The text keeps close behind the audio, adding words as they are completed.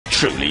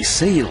truly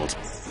sealed.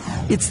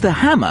 It's the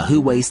hammer who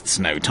wastes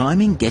no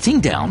time in getting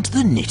down to the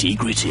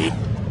nitty-gritty.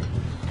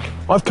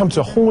 I've come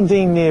to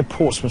Horndean near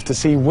Portsmouth to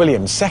see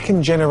William,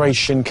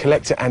 second-generation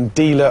collector and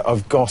dealer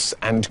of Goss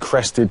and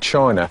Crested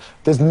China.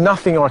 There's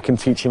nothing I can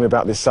teach him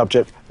about this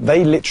subject.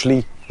 They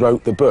literally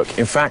wrote the book.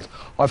 In fact,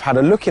 I've had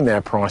a look in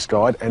their price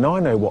guide and I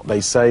know what they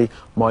say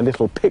my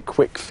little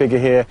Pickwick figure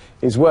here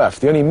is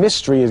worth. The only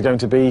mystery is going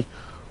to be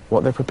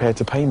what they're prepared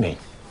to pay me.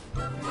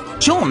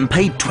 John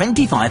paid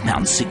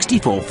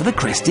 £25.64 for the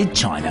Crested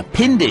China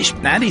pin dish,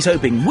 and he's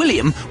hoping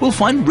William will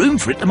find room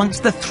for it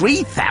amongst the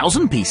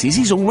 3,000 pieces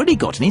he's already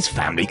got in his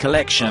family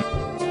collection.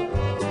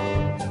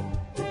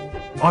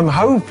 I'm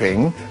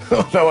hoping,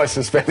 although I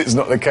suspect it's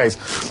not the case,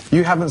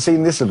 you haven't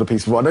seen this little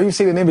piece before. I know you've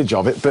seen an image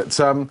of it, but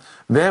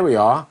there we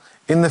are,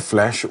 in the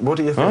flesh. What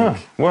do you think? Oh,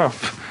 well,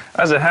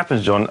 as it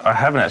happens, John, I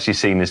haven't actually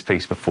seen this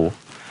piece before.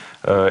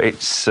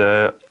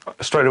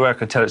 Straight away I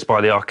can tell it's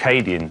by the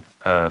Arcadian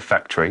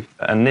factory,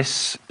 and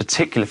this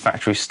particular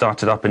factory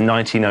started up in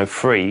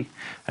 1903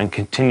 and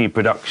continued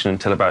production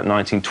until about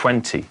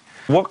 1920.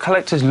 What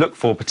collectors look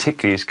for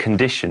particularly is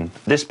condition.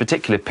 This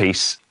particular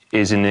piece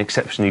is in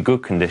exceptionally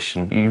good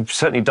condition. You've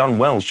certainly done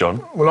well,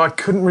 John. Well, I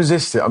couldn't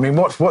resist it. I mean,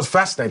 what's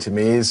fascinated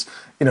me is,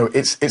 you know,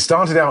 it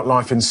started out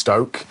life in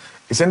Stoke.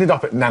 It's ended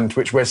up at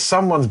Nantwich, where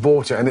someone's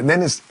bought it, and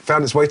then it's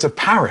found its way to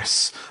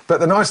Paris. But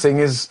the nice thing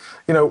is,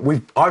 you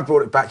know, I've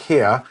brought it back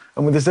here,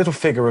 and with this little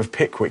figure of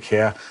Pickwick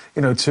here,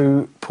 you know,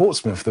 to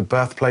Portsmouth, the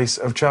birthplace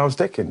of Charles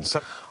Dickens.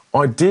 So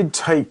I did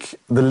take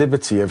the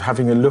liberty of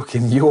having a look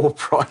in your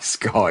price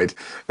guide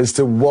as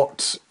to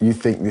what you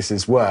think this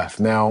is worth.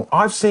 Now,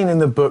 I've seen in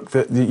the book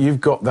that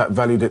you've got that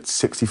valued at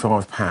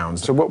 £65.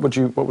 So what would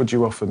you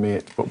offer me?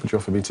 What would you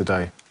offer me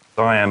today?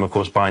 I am, of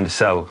course, buying to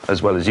sell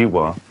as well as you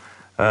are.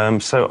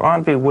 So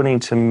I'd be willing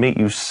to meet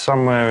you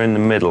somewhere in the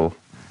middle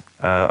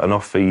and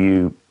offer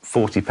you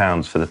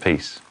 £40 for the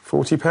piece.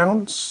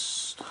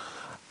 £40?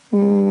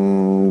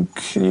 Can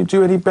you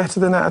do any better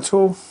than that at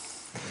all?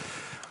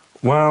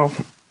 Well,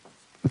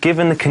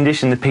 given the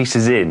condition the piece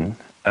is in,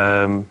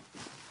 I'd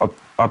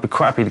be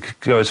quite happy to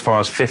go as far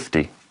as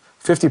 50.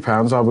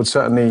 £50, I would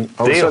certainly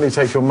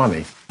take your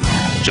money.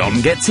 John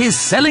gets his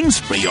selling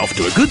spree off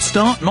to a good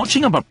start,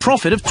 notching up a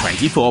profit of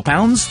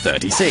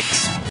 £24.36.